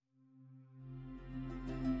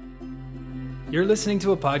You're listening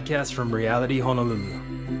to a podcast from Reality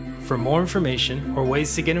Honolulu. For more information or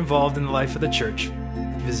ways to get involved in the life of the church,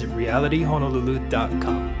 visit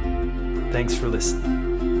realityhonolulu.com. Thanks for listening.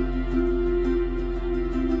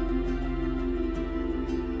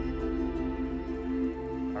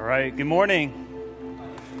 All right, good morning.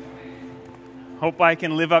 Hope I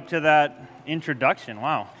can live up to that introduction.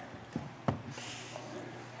 Wow.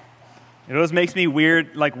 It always makes me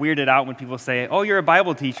weirded out when people say, "Oh, you're a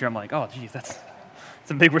Bible teacher." I'm like, "Oh, geez, that's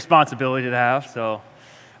a big responsibility to have." So,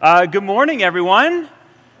 good morning, everyone.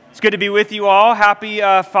 It's good to be with you all. Happy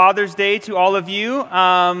Father's Day to all of you. It's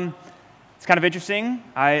kind of interesting.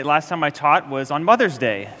 Last time I taught was on Mother's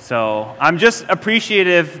Day, so I'm just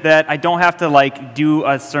appreciative that I don't have to do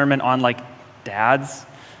a sermon on dads.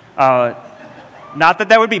 Not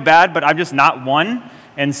that would be bad, but I'm just not one,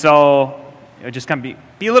 and so it would just kind of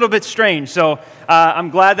be a little bit strange. So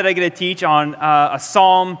I'm glad that I get to teach on a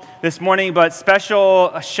psalm this morning, but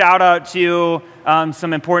special shout out to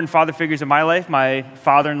some important father figures in my life. My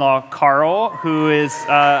father-in-law, Carl, who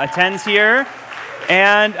attends here,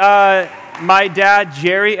 and my dad,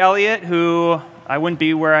 Jerry Elliot, who I wouldn't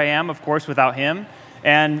be where I am, of course, without him.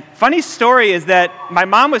 And funny story is that my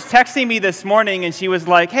mom was texting me this morning, and she was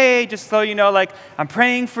like, "Hey, just so you know, I'm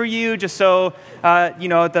praying for you, just so,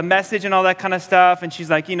 the message and all that kind of stuff." And she's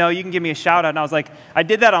like, "You can give me a shout out." And I was like, "I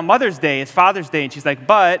did that on Mother's Day. It's Father's Day." And she's like,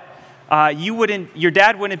 "But your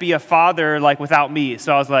dad wouldn't be a father, without me."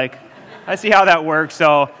 So I was like, I see how that works.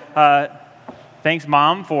 So thanks,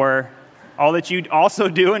 Mom, for all that you also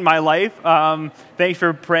do in my life. Thanks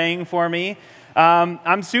for praying for me.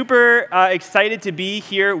 I'm super excited to be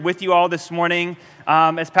here with you all this morning.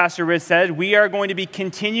 As Pastor Riz said, we are going to be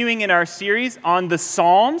continuing in our series on the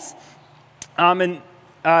Psalms. And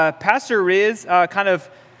Pastor Riz kind of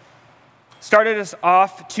started us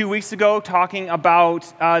off 2 weeks ago talking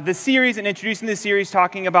about the series and introducing the series,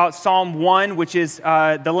 talking about Psalm 1, which is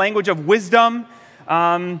the language of wisdom.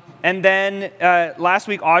 And then last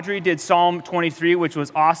week, Audrey did Psalm 23, which was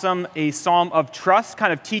awesome, a psalm of trust,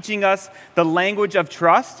 kind of teaching us the language of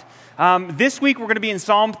trust. This week, we're going to be in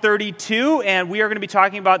Psalm 32, and we are going to be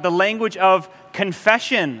talking about the language of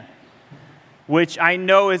confession, which I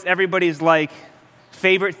know is everybody's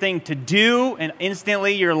favorite thing to do, and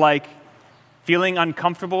instantly you're feeling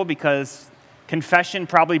uncomfortable because confession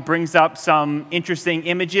probably brings up some interesting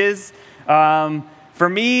images. For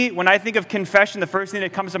me, when I think of confession, the first thing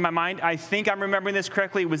that comes to my mind, I think I'm remembering this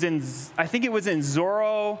correctly, it was in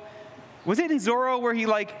Zorro. Was it in Zorro where he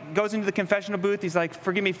goes into the confessional booth? He's like,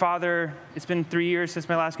 "Forgive me, Father, it's been 3 years since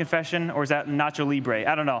my last confession." Or is that Nacho Libre?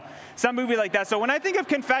 I don't know. Some movie like that. So when I think of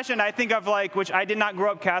confession, I think of which I did not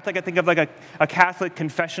grow up Catholic, I think of a Catholic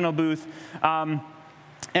confessional booth.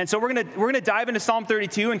 And so we're gonna dive into Psalm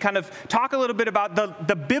 32 and kind of talk a little bit about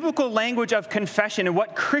the biblical language of confession and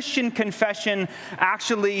what Christian confession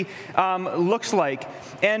actually looks like.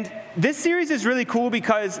 And this series is really cool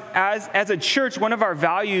because as a church, one of our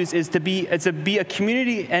values is to be a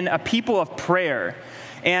community and a people of prayer.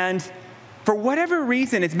 And for whatever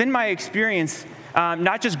reason, it's been my experience,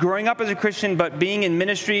 not just growing up as a Christian, but being in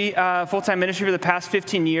ministry, full-time ministry for the past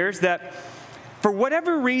 15 years, that for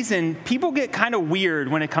whatever reason, people get kind of weird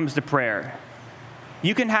when it comes to prayer.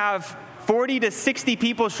 You can have 40 to 60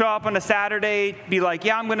 people show up on a Saturday, be like,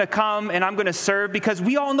 "Yeah, I'm going to come and I'm going to serve," because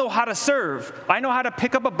we all know how to serve. I know how to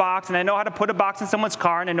pick up a box, and I know how to put a box in someone's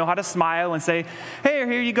car, and I know how to smile and say, "Hey,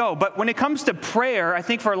 here you go." But when it comes to prayer, I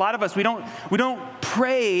think for a lot of us, we don't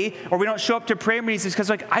pray, or we don't show up to prayer meetings because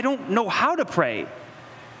I don't know how to pray.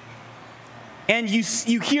 And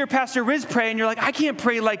you hear Pastor Riz pray, and you're like, "I can't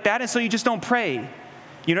pray like that," and so you just don't pray.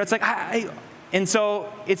 It's like, and so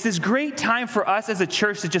it's this great time for us as a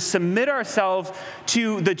church to just submit ourselves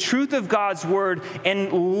to the truth of God's word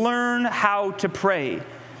and learn how to pray.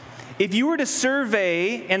 If you were to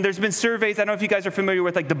survey, and there's been surveys, I don't know if you guys are familiar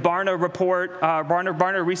with the Barna report,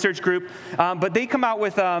 Barna Research Group, but they come out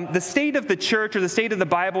with the state of the church or the state of the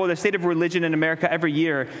Bible or the state of religion in America every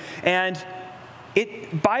year. And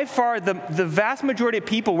by far, the vast majority of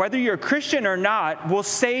people, whether you're a Christian or not, will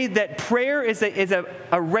say that prayer is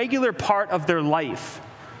a regular part of their life.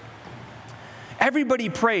 Everybody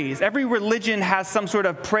prays. Every religion has some sort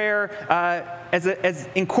of prayer as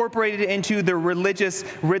incorporated into their religious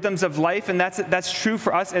rhythms of life, and that's true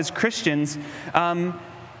for us as Christians.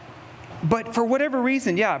 But for whatever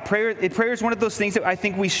reason, prayer is one of those things that I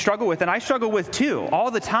think we struggle with, and I struggle with too,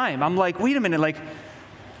 all the time. I'm like, wait a minute,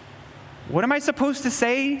 what am I supposed to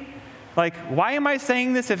say? Why am I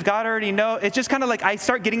saying this if God already knows? It's just kind of I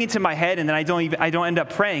start getting into my head, and then I don't end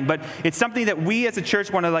up praying. But it's something that we as a church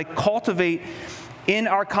want to cultivate in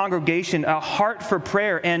our congregation, a heart for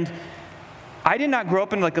prayer. And I did not grow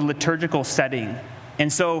up in like a liturgical setting.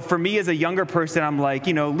 And so for me as a younger person, I'm like,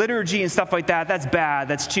 liturgy and stuff like that, that's bad.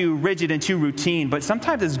 That's too rigid and too routine. But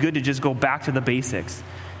sometimes it's good to just go back to the basics,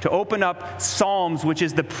 to open up Psalms, which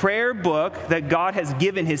is the prayer book that God has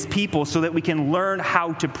given his people so that we can learn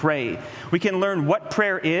how to pray. We can learn what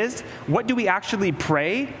prayer is, what do we actually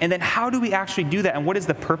pray, and then how do we actually do that, and what is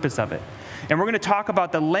the purpose of it. And we're going to talk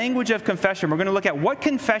about the language of confession. We're going to look at what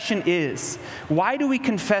confession is, why do we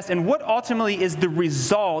confess, and what ultimately is the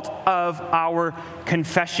result of our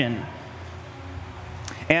confession.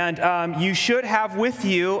 And you should have with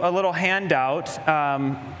you a little handout.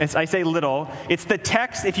 I say little. It's the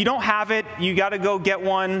text. If you don't have it, you got to go get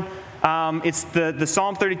one. It's the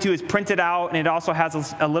Psalm 32 is printed out, and it also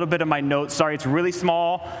has a little bit of my notes. Sorry, it's really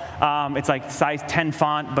small. It's like size 10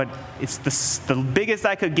 font, but it's the biggest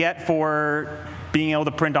I could get for being able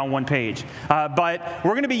to print on one page. But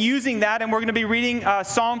we're going to be using that, and we're going to be reading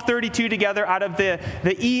Psalm 32 together out of the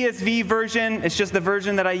ESV version. It's just the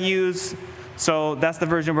version that I use. So that's the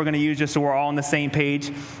version we're going to use just so we're all on the same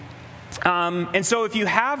page. And so if you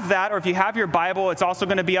have that, or if you have your Bible, it's also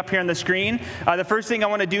going to be up here on the screen. The first thing I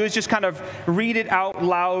want to do is just kind of read it out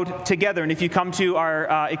loud together. And if you come to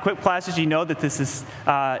our Equip classes, you know that this is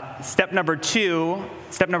step number 2.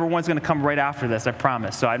 Step number 1 is going to come right after this, I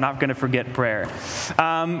promise. So I'm not going to forget prayer.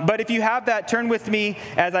 But if you have that, turn with me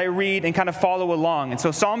as I read and kind of follow along. And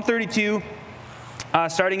so Psalm 32,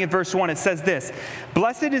 starting at verse 1, it says this: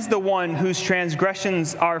 "Blessed is the one whose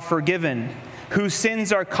transgressions are forgiven, whose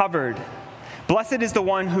sins are covered. Blessed is the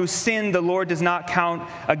one whose sin the Lord does not count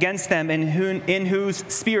against them, and in whose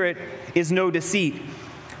spirit is no deceit.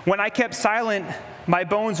 When I kept silent, my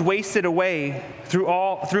bones wasted away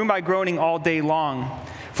through my groaning all day long.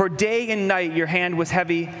 For day and night your hand was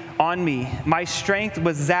heavy on me. My strength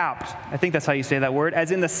was zapped," I think that's how you say that word, "as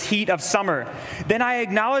in the heat of summer. Then I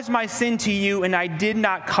acknowledged my sin to you, and I did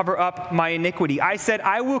not cover up my iniquity. I said,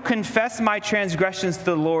 I will confess my transgressions to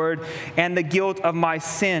the Lord, and the guilt of my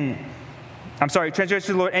sin. Transgressions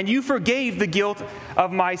to the Lord, and you forgave the guilt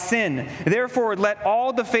of my sin. Therefore, let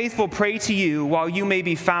all the faithful pray to you while you may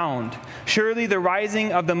be found. Surely the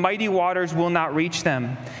rising of the mighty waters will not reach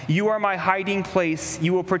them. You are my hiding place.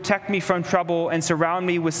 You will protect me from trouble and surround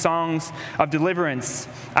me with songs of deliverance.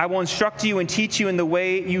 I will instruct you and teach you in the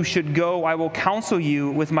way you should go. I will counsel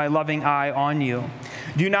you with my loving eye on you.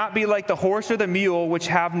 Do not be like the horse or the mule, which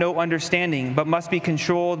have no understanding, but must be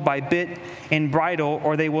controlled by bit and bridle,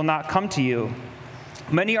 or they will not come to you.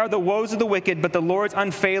 Many are the woes of the wicked, but the Lord's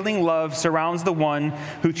unfailing love surrounds the one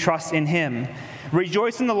who trusts in him.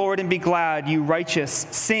 Rejoice in the Lord and be glad, you righteous.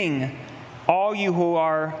 Sing, all you who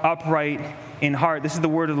are upright in heart." This is the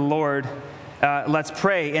word of the Lord. Let's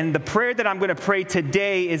pray. And the prayer that I'm going to pray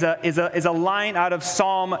today is a line out of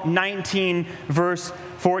Psalm 19, verse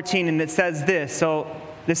 14, and it says this. So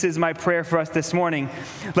this is my prayer for us this morning.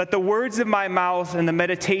 "Let the words of my mouth and the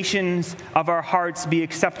meditations of our hearts be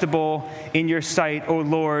acceptable in your sight, O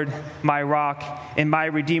Lord, my rock and my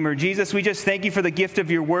redeemer." Jesus, we just thank you for the gift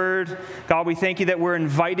of your word. God, we thank you that we're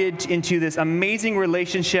invited into this amazing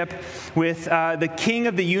relationship with the King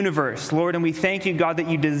of the universe, Lord. And we thank you, God, that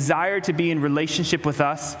you desire to be in relationship with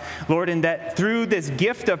us, Lord, and that through this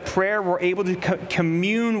gift of prayer, we're able to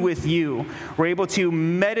commune with you. We're able to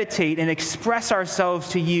meditate and express ourselves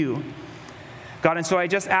to you, God. And so I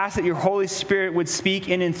just ask that your Holy Spirit would speak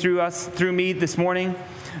in and through us, through me this morning,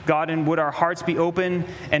 God, and would our hearts be open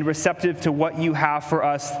and receptive to what you have for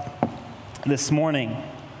us this morning.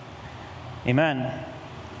 Amen.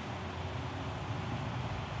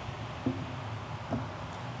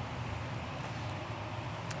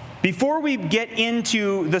 Before we get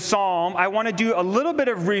into the psalm, I want to do a little bit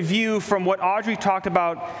of review from what Audrey talked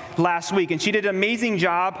about last week. And she did an amazing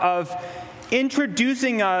job of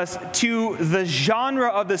introducing us to the genre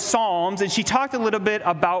of the Psalms, and she talked a little bit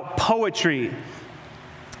about poetry.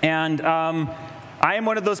 And I am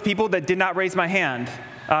one of those people that did not raise my hand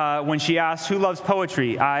when she asked who loves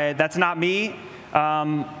poetry. That's not me.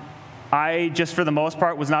 I just, for the most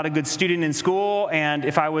part, was not a good student in school, and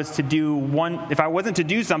if I wasn't to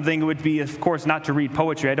do something, it would be, of course, not to read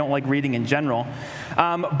poetry. I don't like reading in general.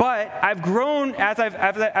 But I've grown as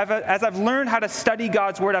I've learned how to study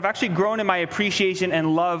God's word. I've actually grown in my appreciation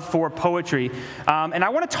and love for poetry, and I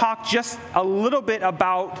want to talk just a little bit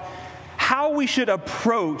about how we should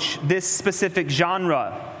approach this specific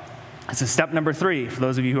genre. This is step number 3 for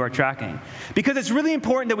those of you who are tracking. Because it's really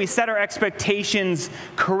important that we set our expectations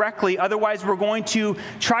correctly. Otherwise, we're going to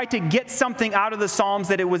try to get something out of the Psalms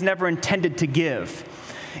that it was never intended to give.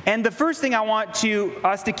 And the first thing I want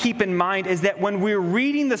us to keep in mind is that when we're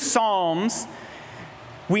reading the Psalms,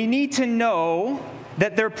 we need to know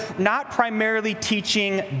that they're not primarily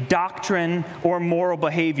teaching doctrine or moral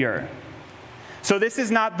behavior. So this is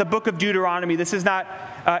not the book of Deuteronomy. This is not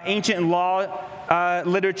ancient law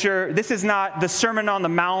literature. This is not the Sermon on the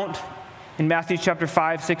Mount in Matthew chapter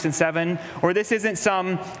 5, 6, and 7. Or this isn't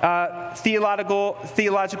some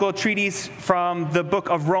theological treatise from the book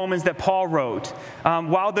of Romans that Paul wrote.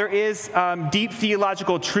 While there is deep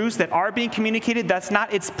theological truths that are being communicated, that's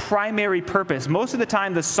not its primary purpose. Most of the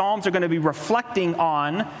time, the Psalms are going to be reflecting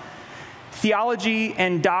on theology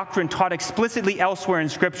and doctrine taught explicitly elsewhere in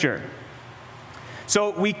Scripture.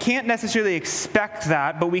 So we can't necessarily expect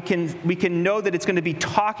that, but we can know that it's going to be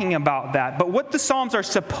talking about that. But what the Psalms are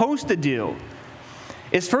supposed to do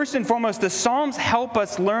is, first and foremost, the Psalms help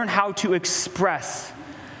us learn how to express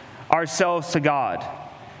ourselves to God.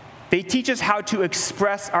 They teach us how to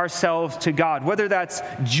express ourselves to God, whether that's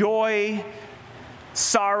joy,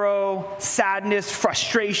 sorrow, sadness,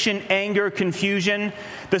 frustration, anger, confusion.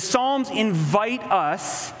 The Psalms invite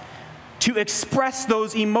us to express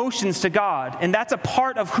those emotions to God. And that's a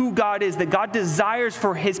part of who God is, that God desires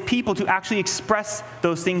for his people to actually express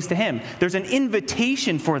those things to him. There's an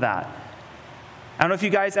invitation for that. I don't know if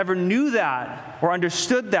you guys ever knew that or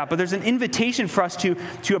understood that, but there's an invitation for us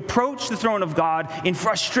to approach the throne of God in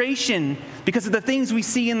frustration because of the things we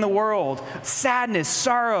see in the world, sadness,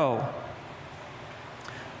 sorrow.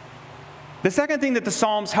 The second thing that the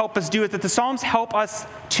Psalms help us do is that the Psalms help us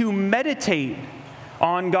to meditate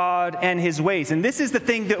on God and his ways. And this is the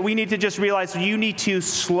thing that we need to just realize: you need to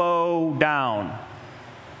slow down.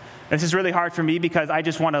 This is really hard for me because I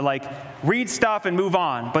just want to read stuff and move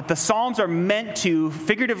on. But the Psalms are meant to,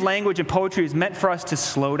 figurative language and poetry is meant for us to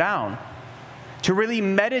slow down, to really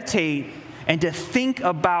meditate and to think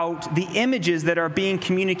about the images that are being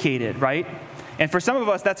communicated, right? And for some of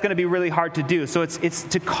us, that's going to be really hard to do. So it's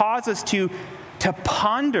to cause us to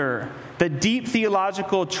ponder the deep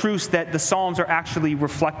theological truths that the Psalms are actually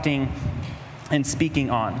reflecting and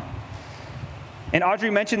speaking on. And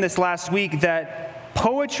Audrey mentioned this last week, that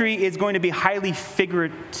poetry is going to be highly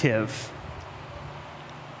figurative.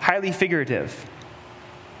 Highly figurative.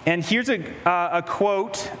 And here's a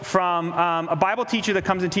quote from a Bible teacher that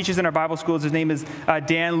comes and teaches in our Bible schools. His name is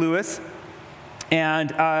Dan Lewis. And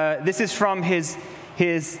this is from his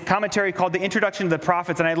commentary called The Introduction to the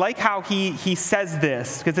Prophets. And I like how he says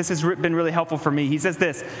this, because this has been really helpful for me. He says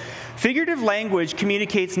this: figurative language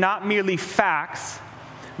communicates not merely facts,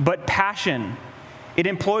 but passion. It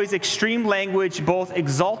employs extreme language, both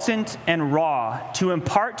exultant and raw, to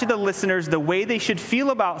impart to the listeners the way they should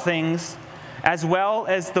feel about things, as well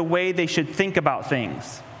as the way they should think about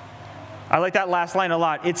things. I like that last line a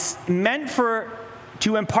lot. It's meant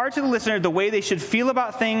to impart to the listener the way they should feel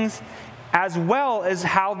about things, as well as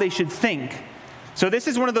how they should think. So this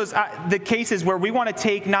is one of those the cases where we want to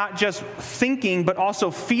take not just thinking, but also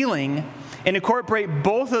feeling, and incorporate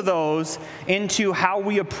both of those into how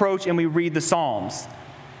we approach and we read the Psalms.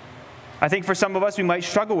 I think for some of us, we might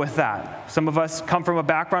struggle with that. Some of us come from a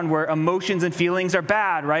background where emotions and feelings are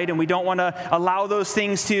bad, right? And we don't want to allow those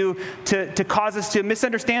things to cause us to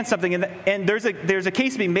misunderstand something. And there's a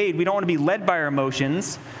case to be made. We don't want to be led by our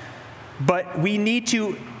emotions, but we need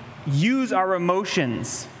to use our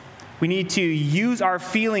emotions. We need to use our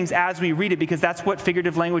feelings as we read it, because that's what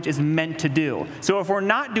figurative language is meant to do. So if we're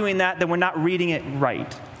not doing that, then we're not reading it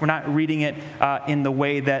right. We're not reading it in the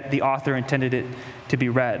way that the author intended it to be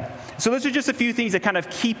read. So those are just a few things that kind of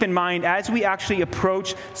keep in mind as we actually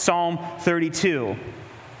approach Psalm 32.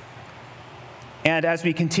 And as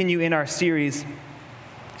we continue in our series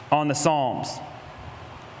on the Psalms.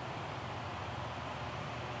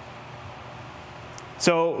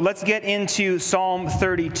 So let's get into Psalm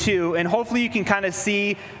 32, and hopefully you can kind of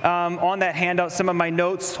see on that handout some of my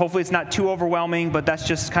notes. Hopefully it's not too overwhelming, but that's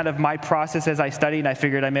just kind of my process as I study, and I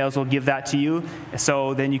figured I may as well give that to you,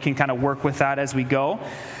 so then you can kind of work with that as we go.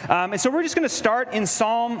 And so we're just going to start in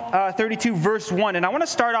Psalm 32, verse 1, and I want to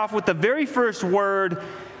start off with the very first word,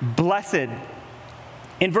 blessed.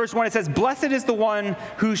 In verse 1, it says, "Blessed is the one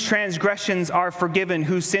whose transgressions are forgiven,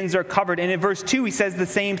 whose sins are covered." And in verse 2, he says the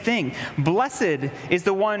same thing. "Blessed is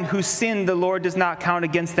the one whose sin the Lord does not count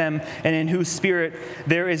against them, and in whose spirit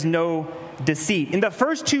there is no deceit." In the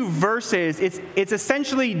first two verses, it's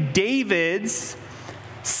essentially David's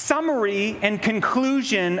summary and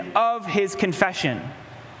conclusion of his confession.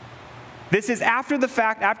 This is after the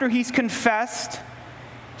fact, after he's confessed.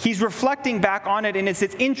 He's reflecting back on it, and it's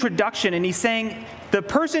its introduction, and he's saying the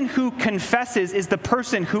person who confesses is the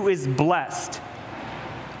person who is blessed.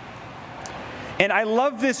 And I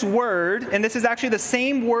love this word, and this is actually the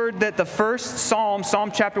same word that the first Psalm,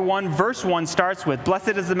 Psalm chapter 1, verse 1 starts with.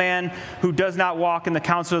 Blessed is the man who does not walk in the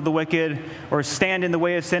counsel of the wicked, or stand in the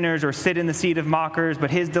way of sinners, or sit in the seat of mockers, but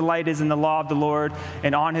his delight is in the law of the Lord,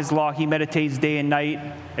 and on his law he meditates day and night,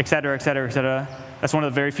 etc., etc., etc. That's one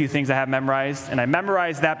of the very few things I have memorized, and I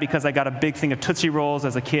memorized that because I got a big thing of Tootsie Rolls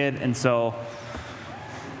as a kid, and so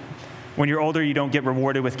when you're older, you don't get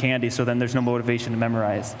rewarded with candy, so then there's no motivation to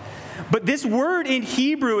memorize. But this word in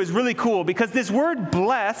Hebrew is really cool because this word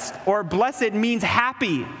blessed or blessed means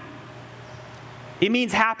happy. It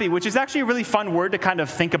means happy, which is actually a really fun word to kind of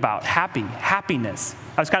think about. Happy, happiness.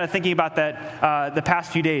 I was kind of thinking about that the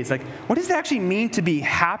past few days. Like, what does it actually mean to be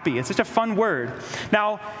happy? It's such a fun word.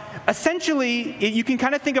 Now, essentially, you can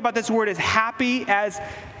kind of think about this word as happy as,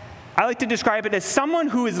 I like to describe it as someone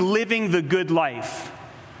who is living the good life.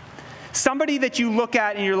 Somebody that you look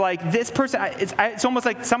at and you're like, this person, it's almost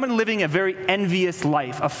like someone living a very envious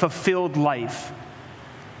life, a fulfilled life.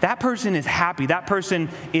 That person is happy. That person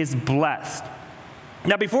is blessed.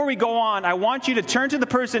 Now, before we go on, I want you to turn to the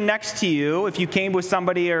person next to you, if you came with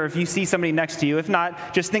somebody or if you see somebody next to you. If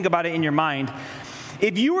not, just think about it in your mind.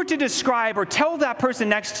 If you were to describe or tell that person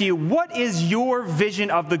next to you, what is your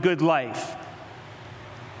vision of the good life?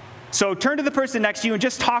 So turn to the person next to you and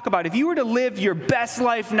just talk about, if you were to live your best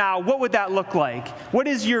life now, what would that look like? What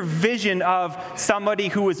is your vision of somebody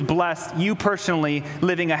who is blessed, you personally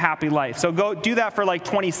living a happy life? So go do that for like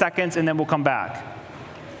 20 seconds and then we'll come back.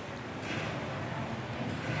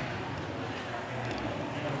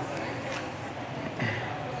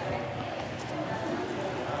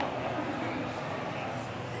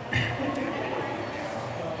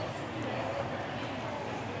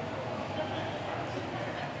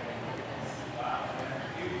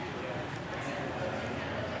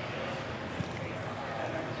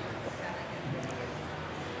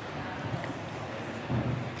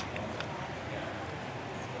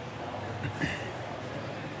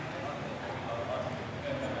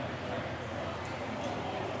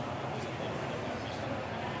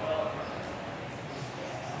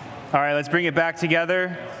 All right, let's bring it back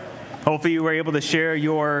together. Hopefully you were able to share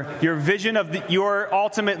your vision of your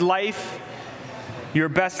ultimate life, your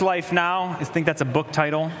best life now. I think that's a book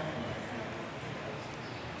title.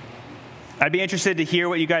 I'd be interested to hear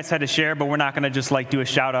what you guys had to share, but we're not going to just like do a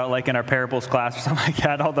shout out like in our parables class or something like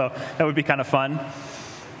that, although that would be kind of fun.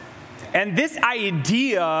 And this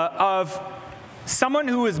idea of someone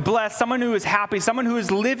who is blessed, someone who is happy, someone who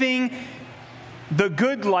is living the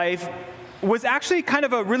good life was actually kind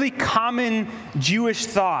of a really common Jewish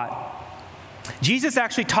thought. Jesus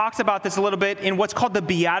actually talks about this a little bit in what's called the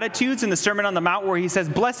Beatitudes in the Sermon on the Mount, where he says,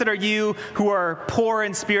 blessed are you who are poor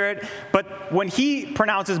in spirit. But when he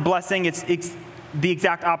pronounces blessing, it's the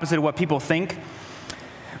exact opposite of what people think.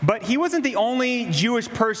 But he wasn't the only Jewish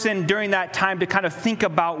person during that time to kind of think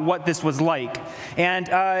about what this was like. And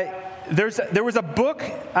there was a book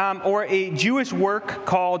or a Jewish work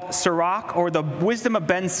called Sirach, or the Wisdom of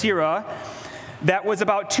Ben Sira, that was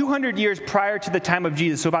about 200 years prior to the time of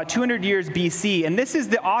Jesus, so about 200 years BC. And this is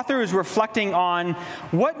the author is reflecting on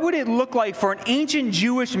what would it look like for an ancient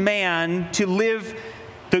Jewish man to live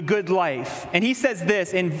the good life. And he says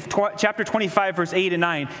this in chapter 25, verse 8 and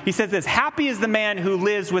 9. He says this, happy is the man who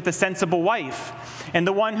lives with a sensible wife, and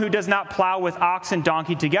the one who does not plow with ox and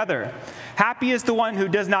donkey together. Happy is the one who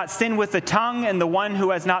does not sin with the tongue, and the one who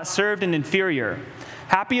has not served an inferior.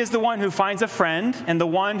 Happy is the one who finds a friend, and the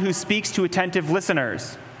one who speaks to attentive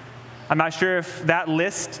listeners. I'm not sure if that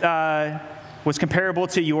list was comparable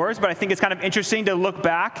to yours, but I think it's kind of interesting to look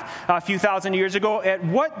back a few thousand years ago at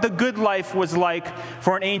what the good life was like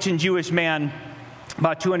for an ancient Jewish man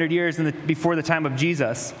about 200 years before the time of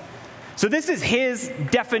Jesus. So this is his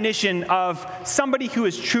definition of somebody who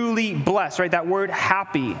is truly blessed, right? That word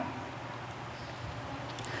happy.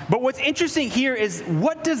 But what's interesting here is,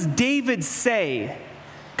 what does David say?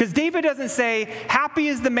 Because David doesn't say, happy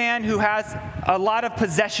is the man who has a lot of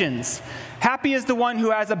possessions. Happy is the one who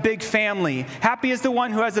has a big family. Happy is the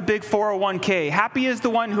one who has a big 401k. Happy is the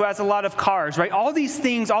one who has a lot of cars, right? All these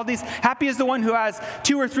things, happy is the one who has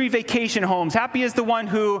 2 or 3 vacation homes. Happy is the one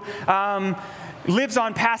who lives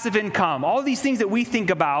on passive income. All these things that we think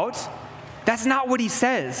about, that's not what he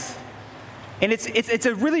says. And it's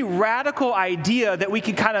a really radical idea that we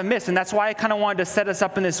can kind of miss, and that's why I kind of wanted to set us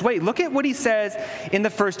up in this way. Look at what he says in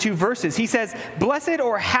the first 2 verses. He says, blessed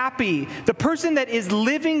or happy, the person that is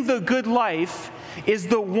living the good life is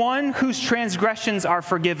the one whose transgressions are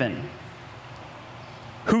forgiven,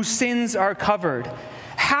 whose sins are covered.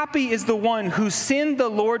 Happy is the one whose sin the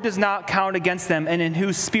Lord does not count against them, and in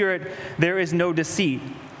whose spirit there is no deceit.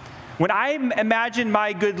 When I imagine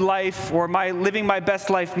my good life or my living my best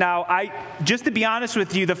life now, just to be honest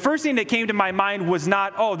with you, the first thing that came to my mind was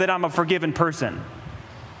not, that I'm a forgiven person.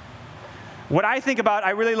 What I think about, I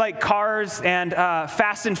really like Cars and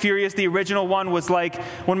Fast and Furious. The original one was like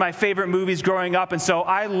one of my favorite movies growing up. And so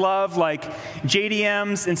I love like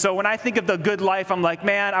JDMs. And so when I think of the good life, I'm like,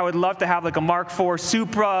 man, I would love to have like a Mark IV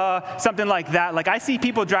Supra, something like that. Like I see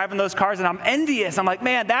people driving those cars and I'm envious. I'm like,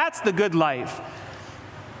 man, that's the good life.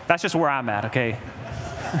 That's just where I'm at, okay?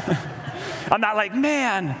 I'm not like,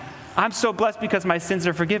 man, I'm so blessed because my sins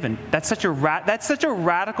are forgiven. That's such a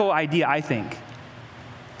radical idea, I think.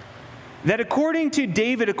 That according to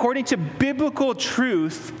David, according to biblical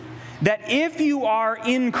truth, that if you are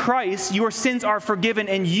in Christ, your sins are forgiven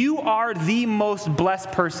and you are the most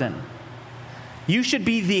blessed person. You should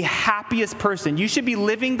be the happiest person. You should be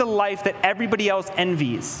living the life that everybody else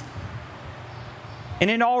envies. And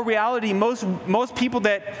in all reality, most people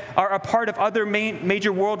that are a part of other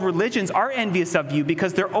major world religions are envious of you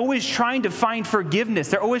because they're always trying to find forgiveness.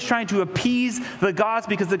 They're always trying to appease the gods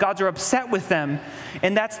because the gods are upset with them.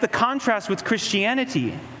 And that's the contrast with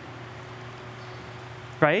Christianity,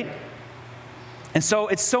 right? And so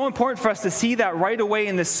it's so important for us to see that right away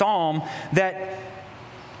in this psalm, that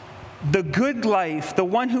the good life, the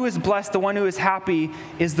one who is blessed, the one who is happy,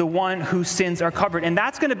 is the one whose sins are covered. And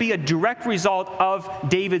that's going to be a direct result of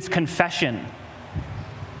David's confession.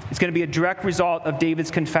 It's going to be a direct result of David's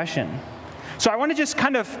confession. So I want to just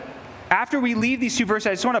kind of, after we leave these two verses,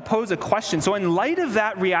 I just want to pose a question. So in light of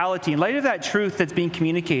that reality, in light of that truth that's being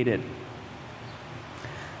communicated,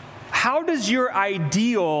 how does your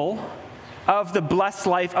ideal of the blessed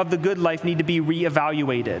life, of the good life, need to be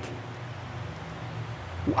reevaluated?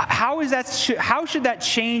 How should that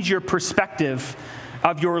change your perspective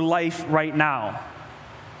of your life right now?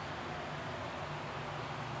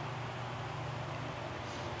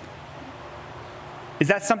 Is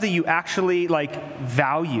that something you actually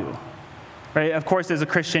value? Right? Of course, as a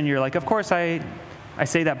Christian, you're like, of course I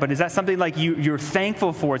say that, but is that something like you're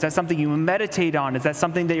thankful for? Is that something you meditate on? Is that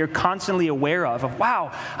something that you're constantly aware of?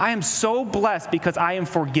 Wow, I am so blessed because I am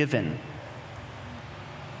forgiven.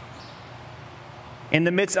 In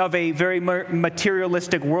the midst of a very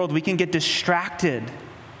materialistic world, we can get distracted.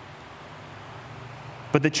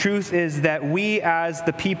 But the truth is that we, as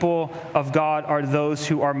the people of God, are those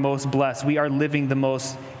who are most blessed. We are living the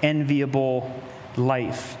most enviable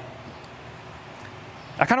life.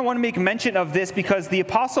 I kind of want to make mention of this because the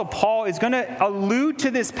Apostle Paul is going to allude to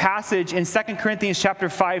this passage in 2 Corinthians chapter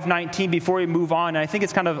 5:19 before we move on. And I think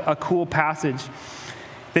it's kind of a cool passage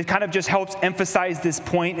that kind of just helps emphasize this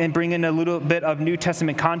point and bring in a little bit of New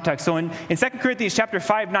Testament context. So in 2 Corinthians chapter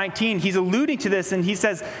 5:19, he's alluding to this, and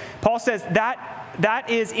Paul says that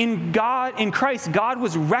is in Christ, God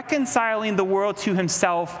was reconciling the world to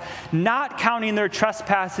himself, not counting their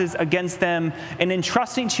trespasses against them, and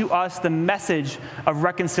entrusting to us the message of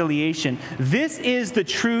reconciliation. This is the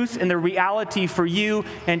truth and the reality for you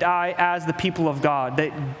and I as the people of God,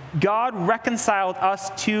 that God reconciled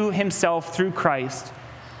us to himself through Christ.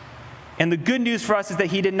 And the good news for us is that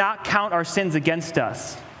he did not count our sins against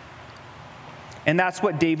us. And that's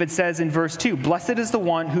what David says in verse 2. Blessed is the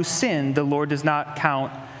one whose sin the Lord does not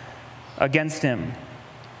count against him.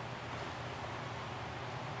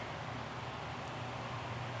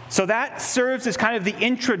 So that serves as kind of the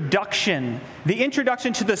introduction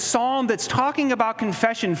to the psalm that's talking about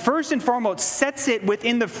confession. First and foremost, sets it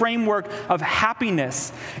within the framework of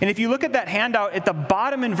happiness. And if you look at that handout at the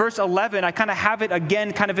bottom in verse 11, I kind of have it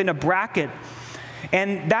again kind of in a bracket.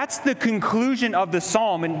 And that's the conclusion of the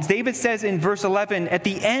psalm. And David says in verse 11, at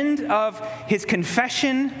the end of his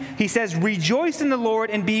confession, he says, rejoice in the Lord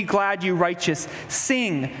and be glad, you righteous.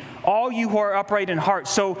 Sing, all you who are upright in heart.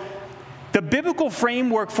 So the biblical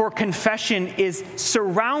framework for confession is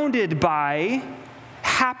surrounded by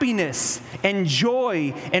happiness and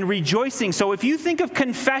joy and rejoicing. So if you think of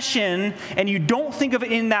confession and you don't think of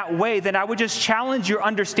it in that way, then I would just challenge your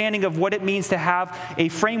understanding of what it means to have a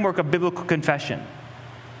framework of biblical confession.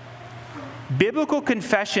 Biblical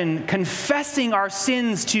confession, confessing our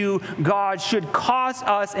sins to God, should cause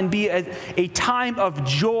us and be a time of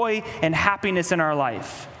joy and happiness in our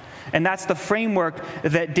life. And that's the framework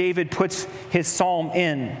that David puts his psalm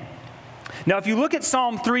in. Now, if you look at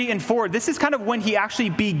Psalm 3 and 4, this is kind of when he actually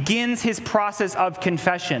begins his process of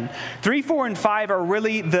confession. 3, 4, and 5 are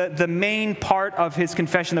really the main part of his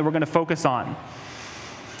confession that we're going to focus on.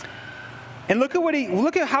 And look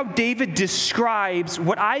at how David describes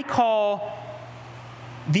what I call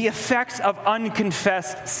the effects of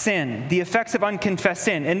unconfessed sin. The effects of unconfessed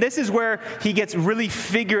sin. And this is where he gets really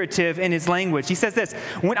figurative in his language. He says this,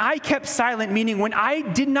 when I kept silent, meaning when I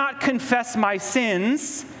did not confess my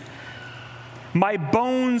sins, my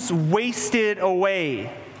bones wasted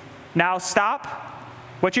away. Now stop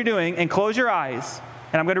what you're doing and close your eyes.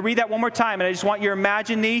 And I'm going to read that one more time, and I just want your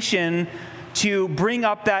imagination to bring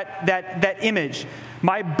up that image.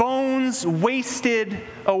 My bones wasted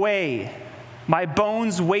away. My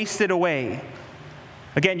bones wasted away.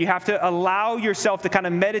 Again, you have to allow yourself to kind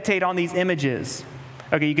of meditate on these images.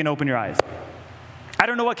 Okay, you can open your eyes. I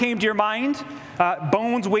don't know what came to your mind,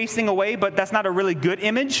 bones wasting away, but that's not a really good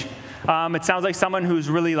image. It sounds like someone who's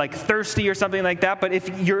really like thirsty or something like that. But if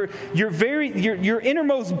your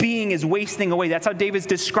innermost being is wasting away, that's how David's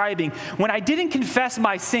describing. When I didn't confess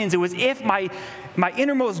my sins, it was if my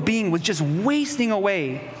innermost being was just wasting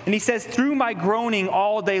away. And he says, through my groaning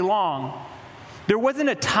all day long. There wasn't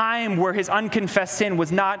a time where his unconfessed sin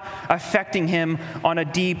was not affecting him on a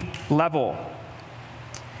deep level.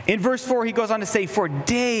 In verse 4, he goes on to say, for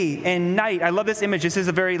day and night. I love this image. This is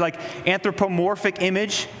a very anthropomorphic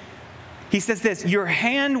image. He says this, your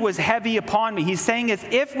hand was heavy upon me. He's saying as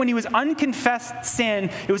if when he was unconfessed sin,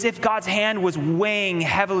 it was if God's hand was weighing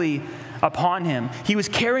heavily upon him. He was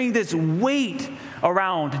carrying this weight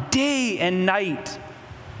around day and night.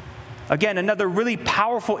 Again, another really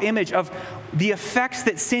powerful image of the effects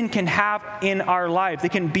that sin can have in our lives. They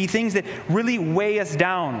can be things that really weigh us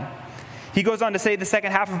down. He goes on to say the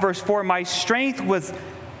second half of verse 4, my strength was,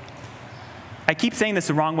 I keep saying this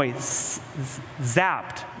the wrong way,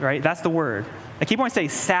 zapped, right? That's the word. I keep wanting to say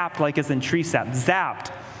sapped like as in tree sap,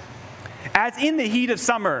 zapped. As in the heat of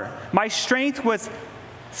summer, my strength was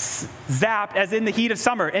zapped as in the heat of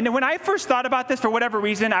summer. And when I first thought about this, for whatever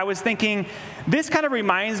reason, I was thinking, this kind of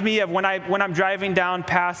reminds me of when I'm driving down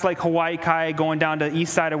past like Hawaii Kai, going down to the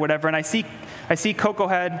east side or whatever, and I see Cocoa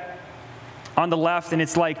Head on the left, and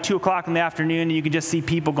it's like 2 o'clock in the afternoon, and you can just see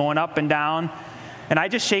people going up and down. And I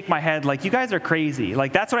just shake my head like, you guys are crazy.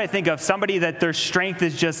 Like, that's what I think of, somebody that their strength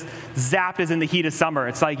is just zapped as in the heat of summer.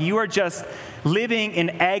 It's like you are just living in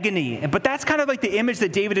agony. But that's kind of like the image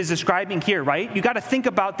that David is describing here, right? You got to think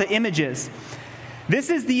about the images. This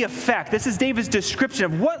is the effect. This is David's description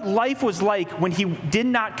of what life was like when he did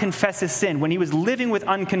not confess his sin, when he was living with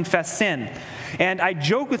unconfessed sin. And I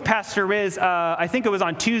joked with Pastor Riz, I think it was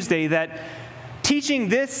on Tuesday, that teaching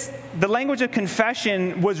this, the language of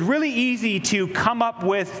confession, was really easy to come up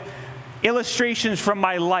with illustrations from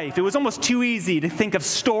my life. It was almost too easy to think of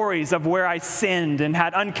stories of where I sinned and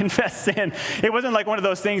had unconfessed sin. It wasn't like one of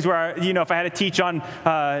those things where, if I had to teach on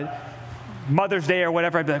Mother's Day or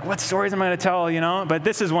whatever, I'd be like, what stories am I going to tell, But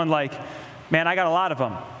this is one like, man, I got a lot of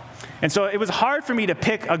them. And so it was hard for me to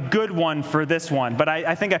pick a good one for this one, but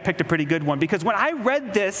I think I picked a pretty good one. Because when I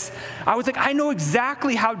read this, I was like, I know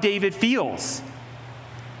exactly how David feels.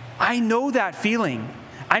 I know that feeling.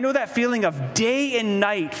 I know that feeling of day and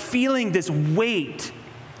night, feeling this weight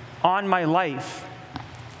on my life.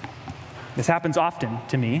 This happens often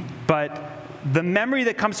to me, but the memory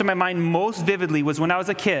that comes to my mind most vividly was when I was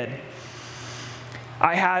a kid.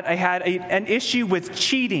 I had an issue with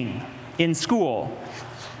cheating in school,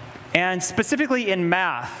 and specifically in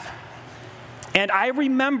math. And I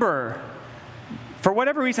remember, for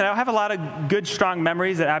whatever reason, I don't have a lot of good, strong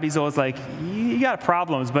memories that Abby's always like, you got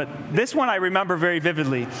problems, but this one I remember very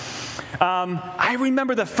vividly. I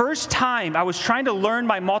remember the first time I was trying to learn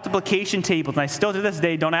my multiplication tables, and I still to this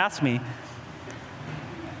day, don't ask me.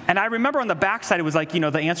 And I remember on the backside, it was like,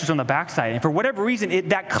 the answers on the backside. And for whatever reason,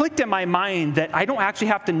 that clicked in my mind that I don't actually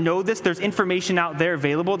have to know this. There's information out there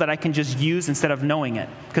available that I can just use instead of knowing it.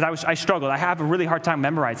 Because I struggled. I have a really hard time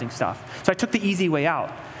memorizing stuff. So I took the easy way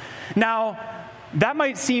out. Now, that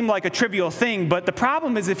might seem like a trivial thing, but the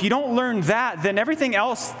problem is if you don't learn that, then everything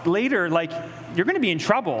else later, you're going to be in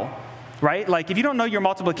trouble, right? Like, if you don't know your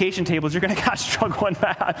multiplication tables, you're going to struggle in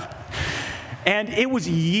math. And it was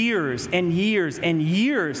years and years and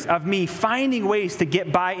years of me finding ways to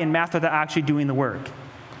get by in math without actually doing the work.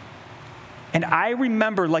 And I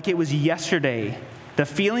remember like it was yesterday, the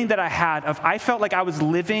feeling that I had of I felt like I was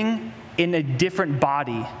living in a different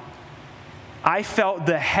body. I felt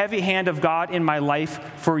the heavy hand of God in my life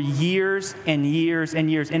for years and years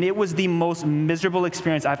and years. And it was the most miserable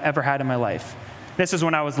experience I've ever had in my life. This is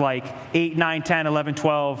when I was like 8, 9, 10, 11,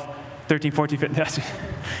 12, 13, 14, 15.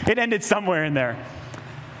 It ended somewhere in there.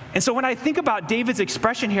 And so when I think about David's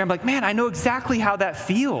expression here, I'm like, man, I know exactly how that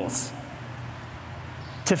feels.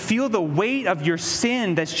 To feel the weight of your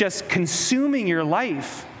sin that's just consuming your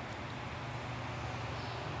life.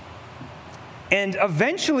 And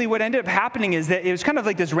eventually what ended up happening is that it was kind of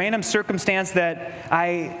like this random circumstance that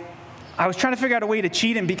I was trying to figure out a way to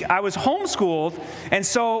cheat, and I was homeschooled, and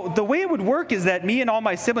so the way it would work is that me and all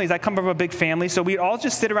my siblings, I come from a big family, so we'd all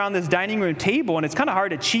just sit around this dining room table, and it's kind of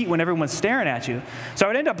hard to cheat when everyone's staring at you. So I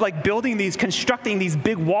would end up like constructing these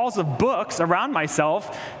big walls of books around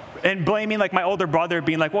myself, and blaming like my older brother,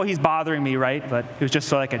 being like, well, he's bothering me, right? But it was just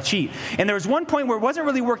so I could cheat. And there was one point where it wasn't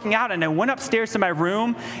really working out, and I went upstairs to my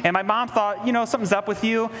room, and my mom thought, something's up with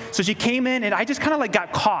you. So she came in, and I just kind of like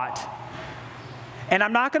got caught. And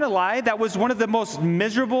I'm not going to lie, that was one of the most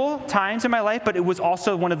miserable times in my life, but it was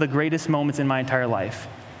also one of the greatest moments in my entire life.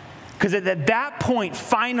 Because at that point,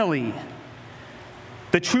 finally,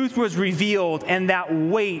 the truth was revealed and that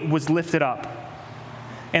weight was lifted up.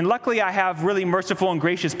 And luckily, I have really merciful and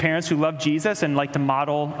gracious parents who love Jesus and like to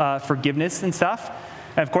model forgiveness and stuff.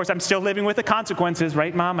 And of course, I'm still living with the consequences,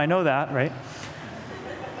 right, Mom? I know that, right?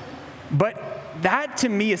 But that to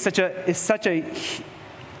me is such an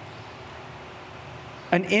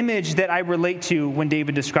image that I relate to when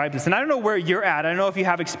David describes this. And I don't know where you're at. I don't know if you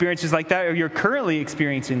have experiences like that or you're currently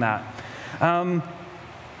experiencing that.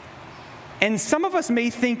 And some of us may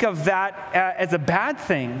think of that as a bad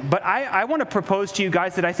thing, but I want to propose to you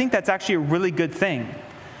guys that I think that's actually a really good thing.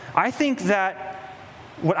 I think that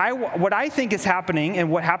what I think is happening and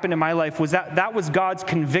what happened in my life was that was God's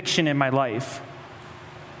conviction in my life.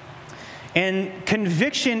 And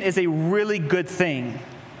conviction is a really good thing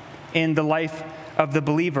in the life of the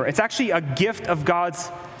believer. It's actually a gift of God's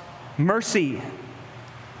mercy.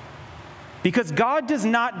 Because God does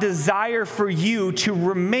not desire for you to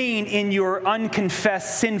remain in your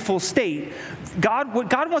unconfessed sinful state. What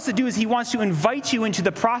God wants to do is he wants to invite you into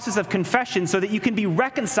the process of confession so that you can be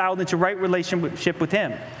reconciled into right relationship with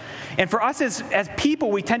him. And for us as people,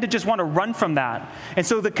 we tend to just want to run from that. And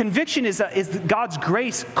so the conviction is God's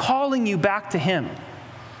grace calling you back to him.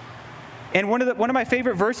 And one of my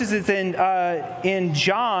favorite verses is in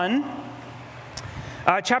John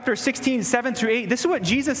chapter 16, 7 through 8. This is what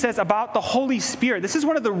Jesus says about the Holy Spirit. This is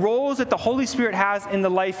one of the roles that the Holy Spirit has in the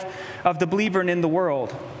life of the believer and in the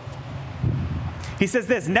world. He says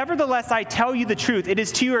this, "Nevertheless, I tell you the truth. It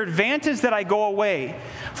is to your advantage that I go away.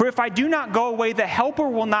 For if I do not go away, the Helper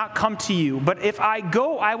will not come to you. But if I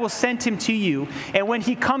go, I will send him to you. And when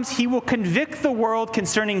he comes, he will convict the world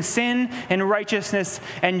concerning sin and righteousness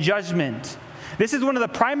and judgment." This is one of the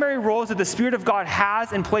primary roles that the Spirit of God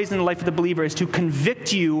has and plays in the life of the believer, is to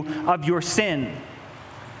convict you of your sin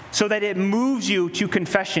so that it moves you to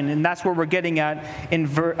confession. And that's where we're getting at in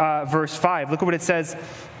verse 5. Look at what it says,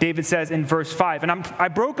 David says in verse 5. And I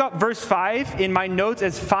broke up verse 5 in my notes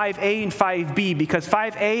as 5a and 5b, because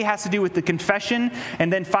 5a has to do with the confession,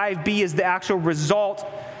 and then 5b is the actual result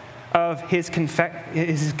of his confession.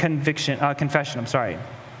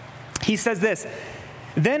 He says this,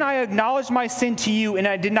 "Then I acknowledged my sin to you, and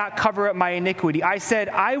I did not cover up my iniquity. I said,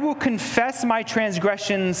 I will confess my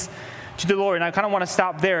transgressions to the Lord." And I kind of want to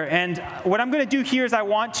stop there. And what I'm going to do here is I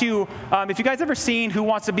want to, if you guys ever seen Who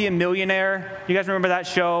Wants to Be a Millionaire? You guys remember that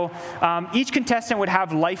show? Each contestant would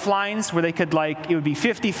have lifelines where they could it would be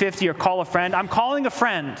 50-50 or call a friend. I'm calling a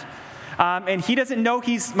friend. And he doesn't know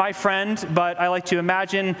he's my friend, but I like to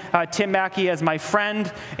imagine Tim Mackey as my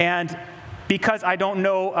friend. And because I don't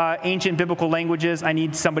know ancient biblical languages, I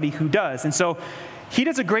need somebody who does. And so he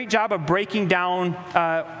does a great job of breaking down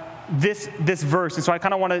this verse. And so I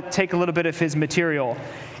kind of want to take a little bit of his material.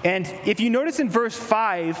 And if you notice in verse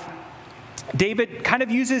 5, David kind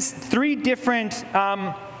of uses 3 different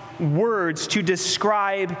words to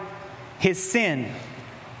describe his sin.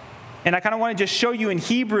 And I kind of want to just show you in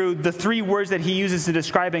Hebrew the 3 words that he uses to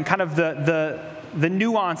describe and kind of the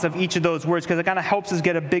nuance of each of those words, because it kind of helps us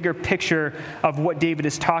get a bigger picture of what David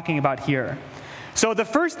is talking about here. So the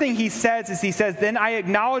first thing he says is, "Then I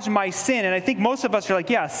acknowledge my sin." And I think most of us are like,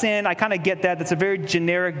 yeah, sin, I kind of get that. That's a very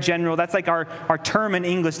generic, general, that's like our term in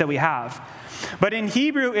English that we have. But in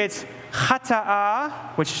Hebrew, it's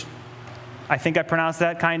chata'ah, which I think I pronounced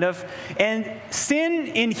that kind of. And sin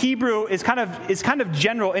in Hebrew is kind of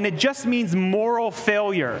general, and it just means moral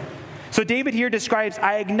failure. So David here describes,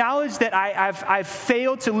 I acknowledge that I've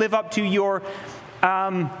failed to live up to your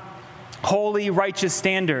holy, righteous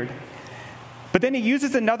standard. But then he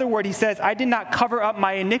uses another word. He says, I did not cover up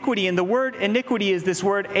my iniquity. And the word iniquity is this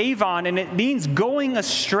word avon, and it means going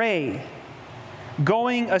astray.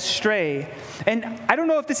 Going astray. And I don't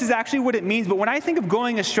know if this is actually what it means, but when I think of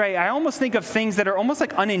going astray, I almost think of things that are almost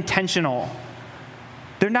like unintentional.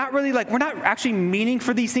 They're not really we're not actually meaning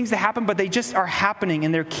for these things to happen, but they just are happening,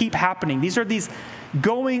 and they keep happening. These are these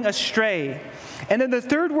going astray. And then the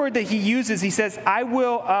third word that he uses, he says, I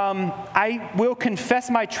will confess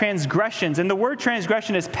my transgressions. And the word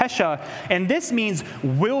transgression is pesha, and this means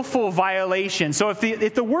willful violation. So if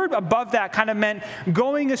the word above that kind of meant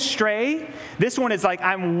going astray, this one is like,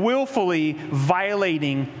 I'm willfully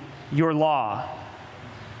violating your law.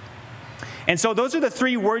 And so those are the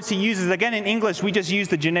three words he uses. Again, in English, we just use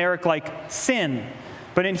the generic like sin.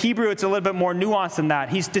 But in Hebrew, it's a little bit more nuanced than that.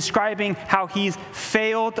 He's describing how he's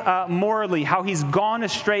failed morally, how he's gone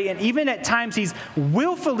astray, and even at times he's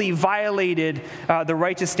willfully violated the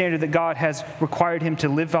righteous standard that God has required him to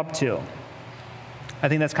live up to. I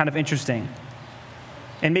think that's kind of interesting.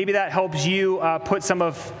 And maybe that helps you put some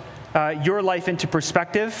of your life into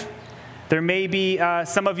perspective. There may be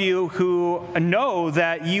some of you who know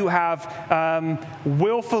that you have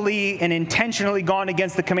willfully and intentionally gone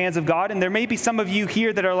against the commands of God. And there may be some of you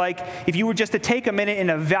here that are like, if you were just to take a minute and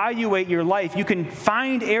evaluate your life, you can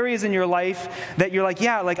find areas in your life that you're like,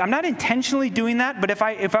 yeah, like I'm not intentionally doing that, but if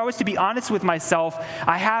I was to be honest with myself,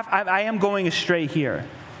 I am going astray here.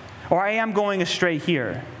 Or I am going astray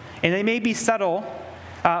here. And they may be subtle,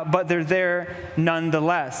 but they're there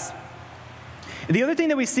nonetheless. The other thing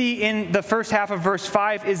that we see in the first half of verse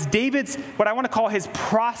 5 is David's, what I want to call his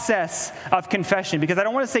process of confession, because I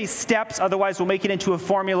don't want to say steps, otherwise we'll make it into a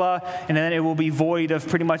formula, and then it will be void of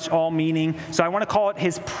pretty much all meaning. So I want to call it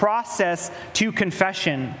his process to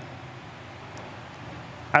confession.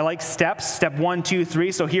 I like steps, step 1, 2,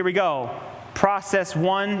 3, so here we go. Process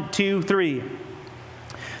 1, 2, 3.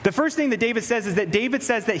 The first thing that David says is that David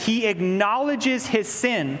says that he acknowledges his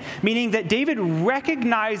sin, meaning that David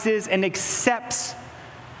recognizes and accepts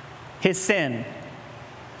his sin.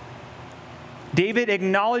 David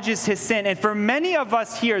acknowledges his sin. And for many of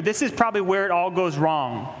us here, this is probably where it all goes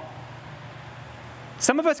wrong.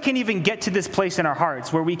 Some of us can't even get to this place in our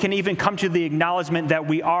hearts where we can even come to the acknowledgement that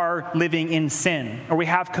we are living in sin, or we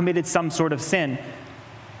have committed some sort of sin.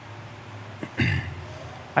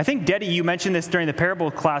 I think, Deddy, you mentioned this during the parable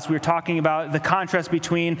class. We were talking about the contrast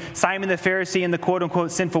between Simon the Pharisee and the quote-unquote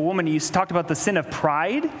sinful woman. You talked about the sin of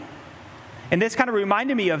pride. And this kind of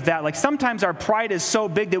reminded me of that. Like sometimes our pride is so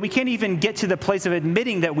big that we can't even get to the place of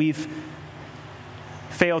admitting that we've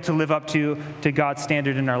failed to live up to God's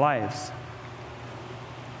standard in our lives.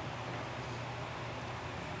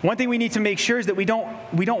 One thing we need to make sure is that we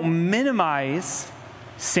don't minimize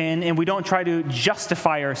sin, and we don't try to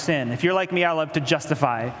justify our sin. If you're like me, I love to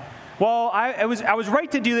justify. Well, I was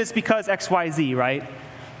right to do this because X, Y, Z, right?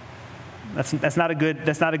 That's not a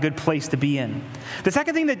good place to be in. The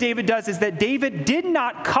second thing that David does is that David did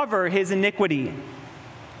not cover his iniquity.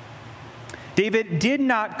 David did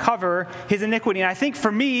not cover his iniquity. And I think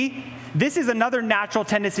for me, this is another natural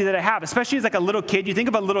tendency that I have, especially as like a little kid. You think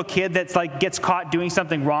of a little kid that's like gets caught doing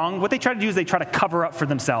something wrong. What they try to do is they try to cover up for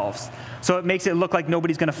themselves. So it makes it look like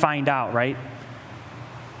nobody's going to find out, right?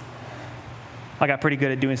 I got pretty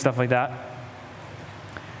good at doing stuff like that.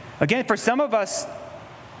 Again, for some of us,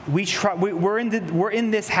 we're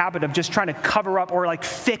in this habit of just trying to cover up or like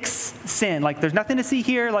fix sin. Like there's nothing to see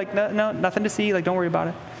here. Like no, nothing to see. Like don't worry about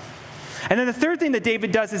it. And then the third thing that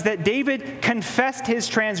David does is that David confessed his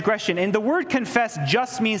transgression. And the word confess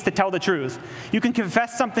just means to tell the truth. You can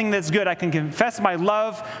confess something that's good. I can confess my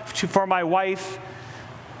love for my wife,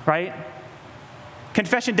 right?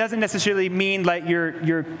 Confession doesn't necessarily mean like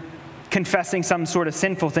you're confessing some sort of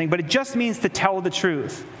sinful thing, but it just means to tell the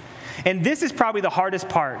truth. And this is probably the hardest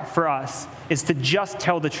part for us, is to just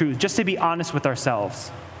tell the truth, just to be honest with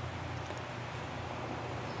ourselves.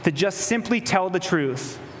 To just simply tell the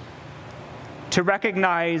truth. To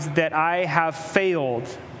recognize that I have failed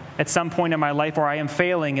at some point in my life, or I am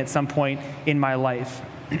failing at some point in my life.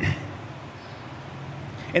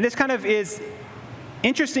 And this kind of is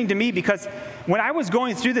interesting to me because when I was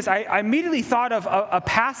going through this, I immediately thought of a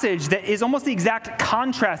passage that is almost the exact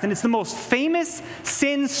contrast, and it's the most famous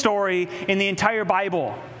sin story in the entire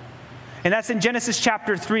Bible. And that's in Genesis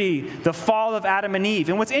chapter 3, the fall of Adam and Eve.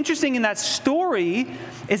 And what's interesting in that story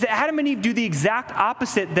is that Adam and Eve do the exact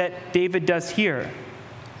opposite that David does here.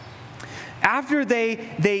 After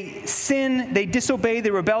they sin, they disobey,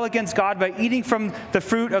 they rebel against God by eating from the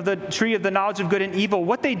fruit of the tree of the knowledge of good and evil,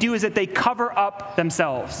 what they do is that they cover up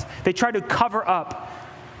themselves. They try to cover up.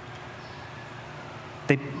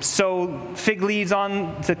 They sew fig leaves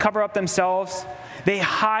on to cover up themselves. They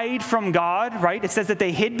hide from God, right? It says that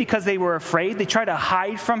they hid because they were afraid. They try to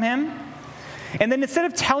hide from him. And then instead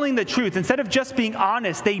of telling the truth, instead of just being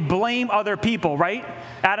honest, they blame other people, right?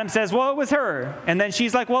 Adam says, well, it was her. And then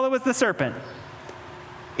she's like, well, it was the serpent.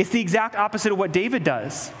 It's the exact opposite of what David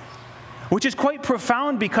does. which is quite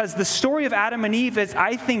profound because the story of Adam and Eve is,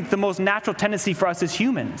 I think, the most natural tendency for us as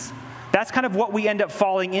humans. That's kind of what we end up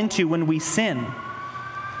falling into when we sin,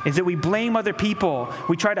 is that we blame other people,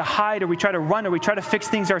 we try to hide, or we try to run, or we try to fix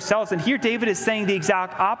things ourselves. And here David is saying the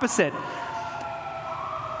exact opposite.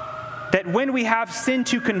 That when we have sin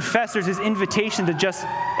to confess, there's this invitation to just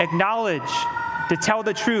acknowledge, to tell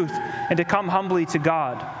the truth, and to come humbly to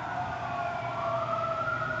God.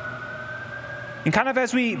 And kind of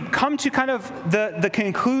as we come to kind of the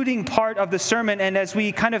concluding part of the sermon, and as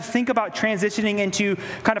we kind of think about transitioning into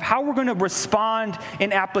kind of how we're going to respond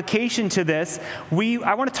in application to this,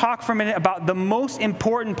 I want to talk for a minute about the most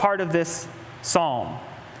important part of this psalm.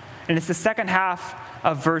 And it's the second half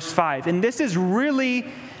of verse 5. And this is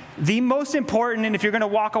really the most important, and if you're going to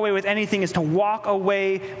walk away with anything, is to walk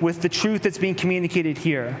away with the truth that's being communicated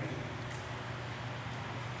here.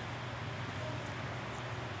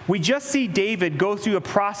 We just see David go through a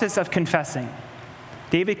process of confessing.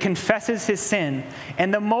 David confesses his sin.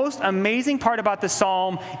 And the most amazing part about the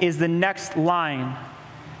psalm is the next line.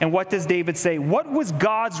 And what does David say? What was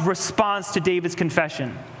God's response to David's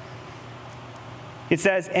confession? It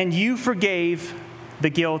says, "And you forgave the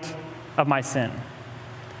guilt of my sin."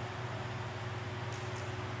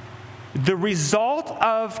 The result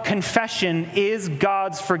of confession is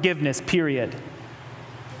God's forgiveness, period.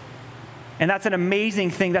 And that's an amazing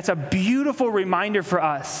thing. That's a beautiful reminder for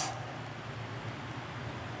us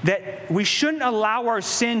that we shouldn't allow our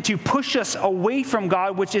sin to push us away from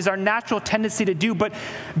God, which is our natural tendency to do. But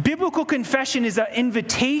biblical confession is an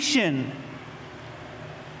invitation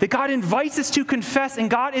that God invites us to confess,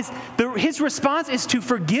 and His response is to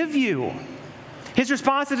forgive you. His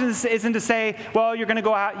response isn't to say, well, you're going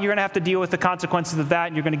to have to deal with the consequences of that,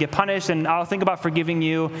 and you're going to get punished, and I'll think about forgiving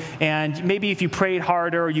you, and maybe if you prayed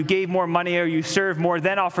harder, or you gave more money, or you served more,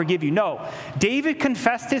 then I'll forgive you. No. David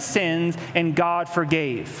confessed his sins, and God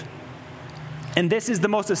forgave. And this is the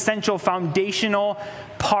most essential, foundational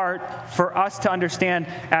part for us to understand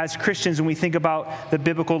as Christians when we think about the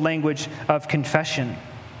biblical language of confession.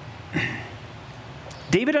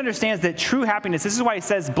 David understands that true happiness, this is why he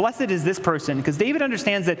says, blessed is this person, because David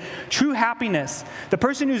understands that true happiness, the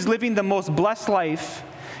person who's living the most blessed life,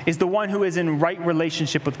 is the one who is in right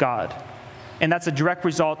relationship with God. And that's a direct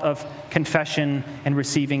result of confession and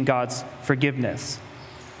receiving God's forgiveness.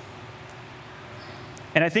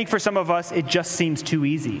 And I think for some of us, it just seems too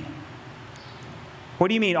easy. What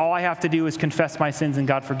do you mean, all I have to do is confess my sins and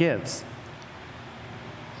God forgives?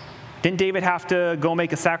 Didn't David have to go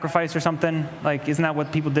make a sacrifice or something? Like, isn't that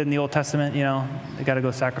what people did in the Old Testament? You know, they got to go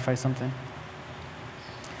sacrifice something.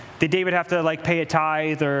 Did David have to pay a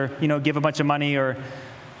tithe or, give a bunch of money or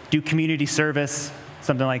do community service,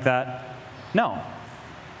 something like that? No.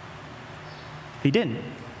 He didn't.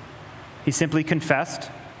 He simply confessed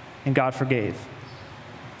and God forgave.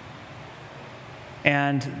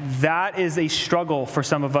 And that is a struggle for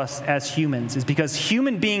some of us as humans, is because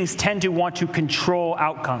human beings tend to want to control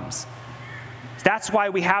outcomes. That's why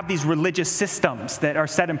we have these religious systems that are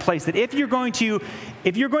set in place, that if you're going to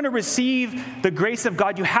receive the grace of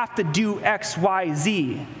God, you have to do X, Y,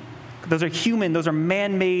 Z. Those are human, those are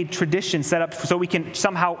man-made traditions set up so we can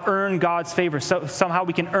somehow earn God's favor, so somehow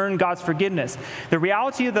we can earn God's forgiveness. The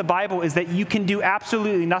reality of the Bible is that you can do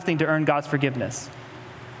absolutely nothing to earn God's forgiveness.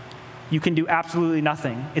 You can do absolutely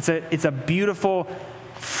nothing. It's a beautiful,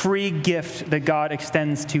 free gift that God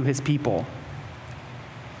extends to his people.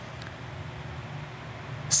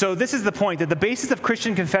 So this is the point, that the basis of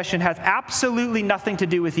Christian confession has absolutely nothing to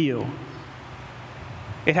do with you.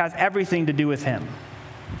 It has everything to do with him.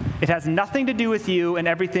 It has nothing to do with you and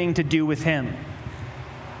everything to do with him.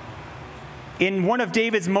 In one of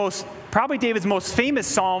probably David's most famous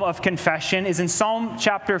psalm of confession is in Psalm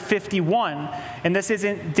chapter 51. And this is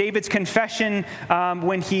in David's confession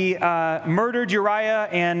when he murdered Uriah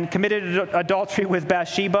and committed adultery with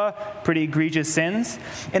Bathsheba, pretty egregious sins.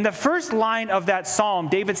 In the first line of that psalm,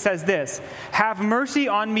 David says this: "Have mercy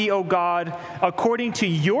on me, O God, according to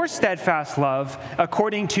your steadfast love,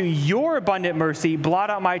 according to your abundant mercy, blot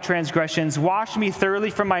out my transgressions, wash me thoroughly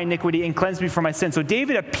from my iniquity, and cleanse me from my sin." So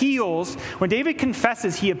David appeals, when David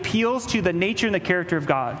confesses, he appeals to the nature and the character of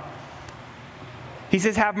God. He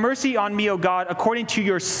says, "Have mercy on me, O God, according to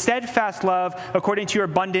your steadfast love, according to your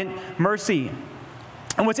abundant mercy."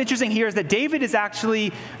 And what's interesting here is that David is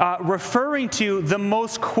actually referring to the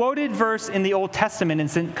most quoted verse in the Old Testament,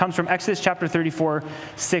 and it comes from Exodus chapter 34,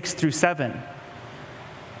 6 through 7.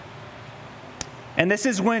 And this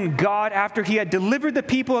is when God, after he had delivered the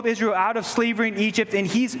people of Israel out of slavery in Egypt, and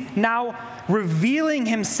he's now revealing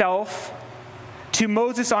himself to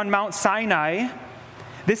Moses on Mount Sinai,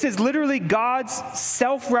 This is literally God's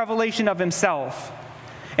self-revelation of himself.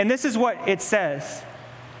 And this is what it says.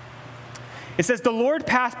 It says, the Lord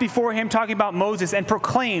passed before him, talking about Moses, and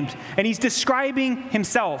proclaimed, and he's describing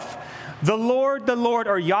himself. The Lord,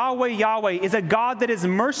 or Yahweh, Yahweh, is a God that is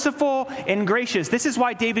merciful and gracious. This is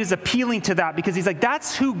why David is appealing to that, because he's like,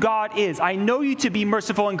 that's who God is. I know you to be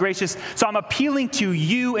merciful and gracious, so I'm appealing to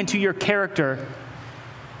you and to your character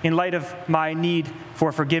in light of my need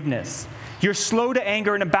for forgiveness. You're slow to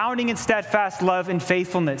anger and abounding in steadfast love and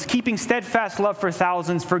faithfulness, keeping steadfast love for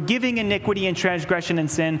thousands, forgiving iniquity and transgression and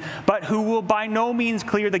sin, but who will by no means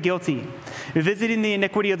clear the guilty, visiting the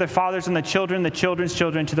iniquity of the fathers and the children's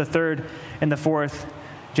children to the third and the fourth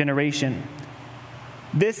generation.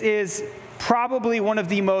 This is probably one of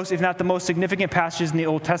the most, if not the most significant passages in the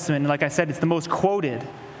Old Testament. And like I said, it's the most quoted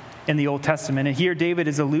in the Old Testament. And here David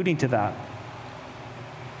is alluding to that.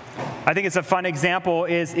 I think it's a fun example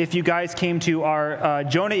is if you guys came to our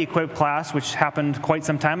Jonah Equip class, which happened quite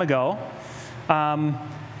some time ago.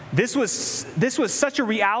 This was such a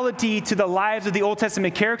reality to the lives of the Old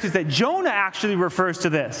Testament characters that Jonah actually refers to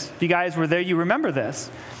this. If you guys were there, you remember this.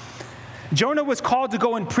 Jonah was called to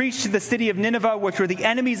go and preach to the city of Nineveh, which were the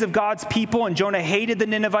enemies of God's people, and Jonah hated the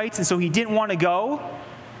Ninevites, and so he didn't want to go.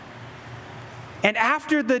 And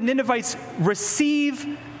after the Ninevites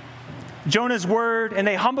receive Jonah's word, and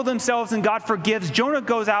they humble themselves, and God forgives, Jonah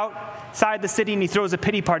goes outside the city and he throws a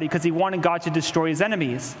pity party because he wanted God to destroy his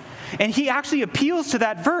enemies. And he actually appeals to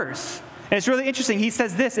that verse. And it's really interesting. He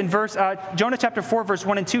says this in Jonah chapter 4, verse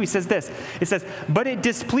 1 and 2. He says this. It says, but it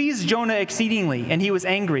displeased Jonah exceedingly, and he was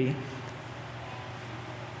angry.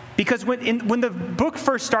 Because when the book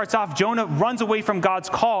first starts off, Jonah runs away from God's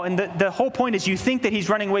call. And the whole point is you think that he's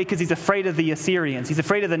running away because he's afraid of the Assyrians. He's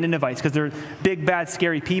afraid of the Ninevites because they're big, bad,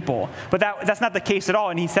 scary people. But that's not the case at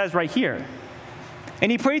all. And he says right here,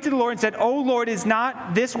 and he prayed to the Lord and said, "O Lord, is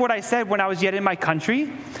not this what I said when I was yet in my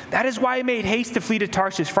country? That is why I made haste to flee to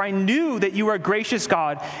Tarshish, for I knew that you are a gracious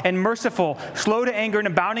God and merciful, slow to anger and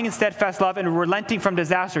abounding in steadfast love and relenting from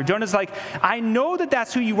disaster." Jonah's like, I know that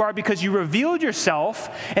that's who you are because you revealed yourself,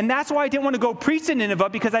 and that's why I didn't want to go preach to Nineveh,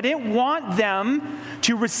 because I didn't want them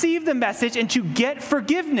to receive the message and to get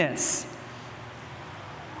forgiveness.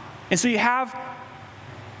 And so you have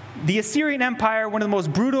the Assyrian Empire, one of the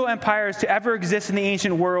most brutal empires to ever exist in the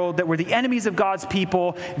ancient world, that were the enemies of God's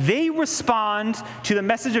people. They respond to the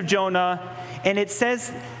message of Jonah, and it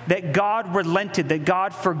says that God relented, that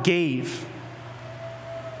God forgave.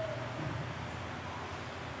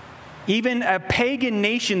 Even a pagan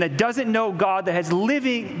nation that doesn't know God, that has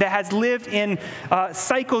lived in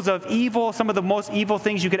cycles of evil, some of the most evil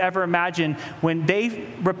things you could ever imagine, when they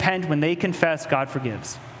repent, when they confess, God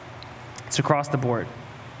forgives. It's across the board.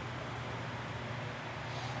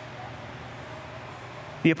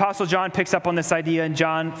 The Apostle John picks up on this idea in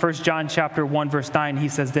 1 John chapter 1, verse 9. He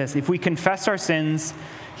says this, if we confess our sins,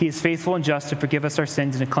 he is faithful and just to forgive us our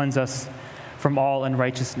sins and to cleanse us from all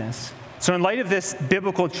unrighteousness. So in light of this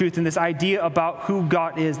biblical truth and this idea about who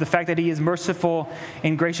God is, the fact that he is merciful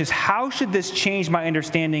and gracious, how should this change my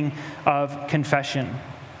understanding of confession?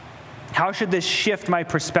 How should this shift my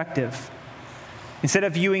perspective? Instead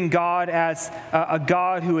of viewing God as a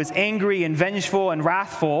God who is angry and vengeful and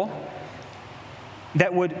wrathful,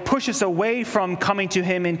 that would push us away from coming to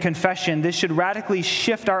him in confession, this should radically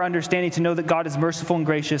shift our understanding to know that God is merciful and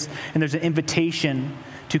gracious, and there's an invitation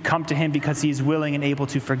to come to him because he is willing and able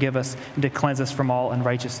to forgive us and to cleanse us from all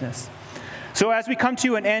unrighteousness. So as we come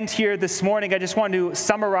to an end here this morning, I just want to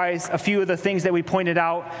summarize a few of the things that we pointed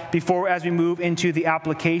out before as we move into the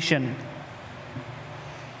application.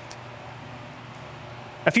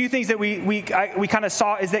 A few things that we kind of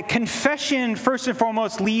saw is that confession, first and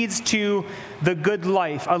foremost, leads to the good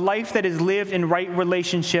life, a life that is lived in right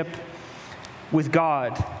relationship with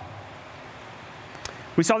God.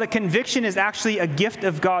 We saw that conviction is actually a gift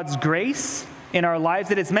of God's grace in our lives,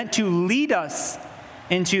 that it's meant to lead us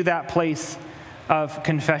into that place of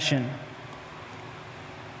confession.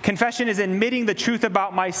 Confession is admitting the truth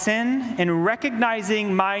about my sin and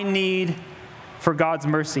recognizing my need for God's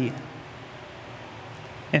mercy.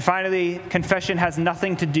 And finally, confession has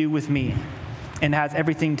nothing to do with me and has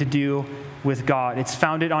everything to do with God. It's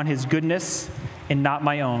founded on his goodness and not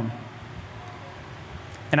my own.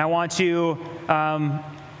 And I want to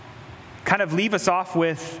kind of leave us off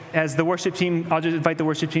with, as the worship team, I'll just invite the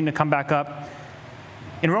worship team to come back up.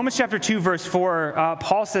 In Romans chapter 2, verse 4,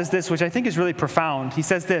 Paul says this, which I think is really profound. He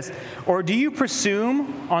says this, or do you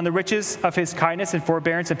presume on the riches of his kindness and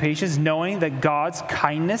forbearance and patience, knowing that God's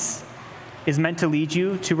kindness is meant to lead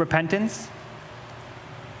you to repentance?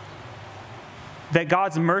 that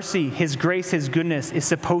God's mercy, his grace, his goodness is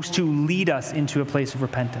supposed to lead us into a place of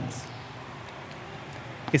repentance.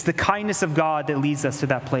 It's the kindness of God that leads us to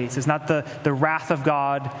that place. It's not the wrath of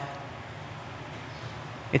God.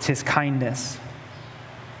 It's his kindness.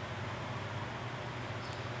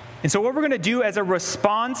 And so what we're going to do as a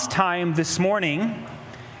response time this morning,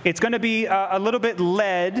 it's going to be a little bit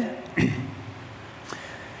led.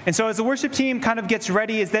 And so as the worship team kind of gets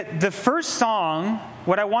ready, is that the first song,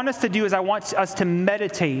 what I want us to do is I want us to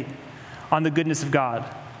meditate on the goodness of God.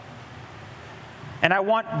 And I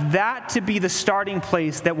want that to be the starting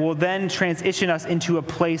place that will then transition us into a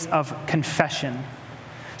place of confession.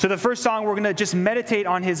 So the first song, we're going to just meditate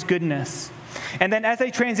on his goodness. And then as I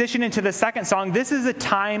transition into the second song, this is a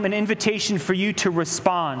time, an invitation for you to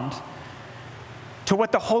respond to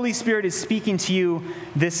what the Holy Spirit is speaking to you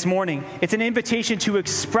this morning. It's an invitation to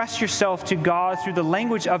express yourself to God through the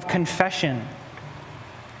language of confession.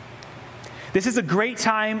 This is a great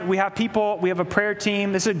time. We have people, we have a prayer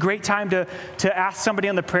team. This is a great time to ask somebody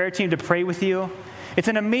on the prayer team to pray with you. It's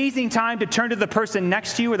an amazing time to turn to the person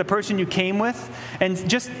next to you or the person you came with and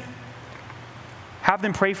just have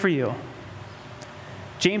them pray for you.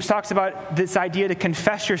 James talks about this idea to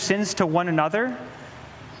confess your sins to one another.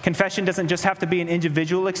 Confession doesn't just have to be an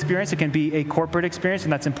individual experience. It can be a corporate experience,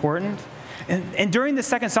 and that's important. And during the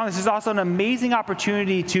second song, this is also an amazing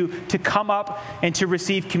opportunity to come up and to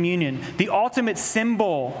receive communion. The ultimate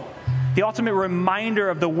symbol, the ultimate reminder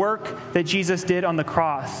of the work that Jesus did on the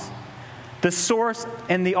cross. The source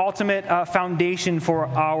and the ultimate foundation for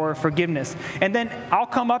our forgiveness. And then I'll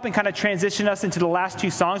come up and kind of transition us into the last two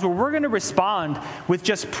songs where we're going to respond with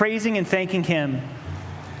just praising and thanking him.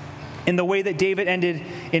 In the way that David ended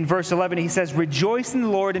in verse 11, he says, "Rejoice in the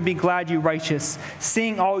Lord and be glad, you righteous.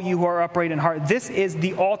 Sing, all you who are upright in heart." This is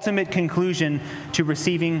the ultimate conclusion to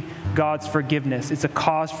receiving God's forgiveness. It's a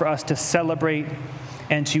cause for us to celebrate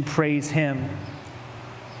and to praise him.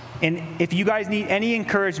 And if you guys need any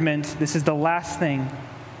encouragement, this is the last thing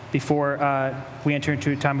before we enter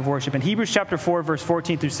into a time of worship. In Hebrews chapter 4, verse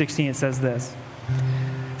 14 through 16, it says this.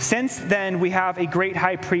 "Since then we have a great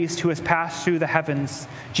high priest who has passed through the heavens,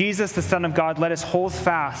 Jesus, the Son of God, let us hold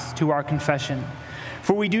fast to our confession.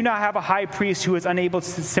 For we do not have a high priest who is unable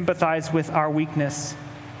to sympathize with our weakness,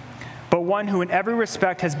 but one who in every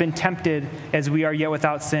respect has been tempted as we are yet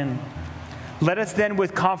without sin. Let us then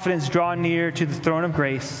with confidence draw near to the throne of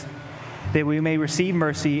grace, that we may receive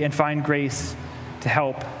mercy and find grace to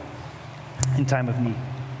help in time of need."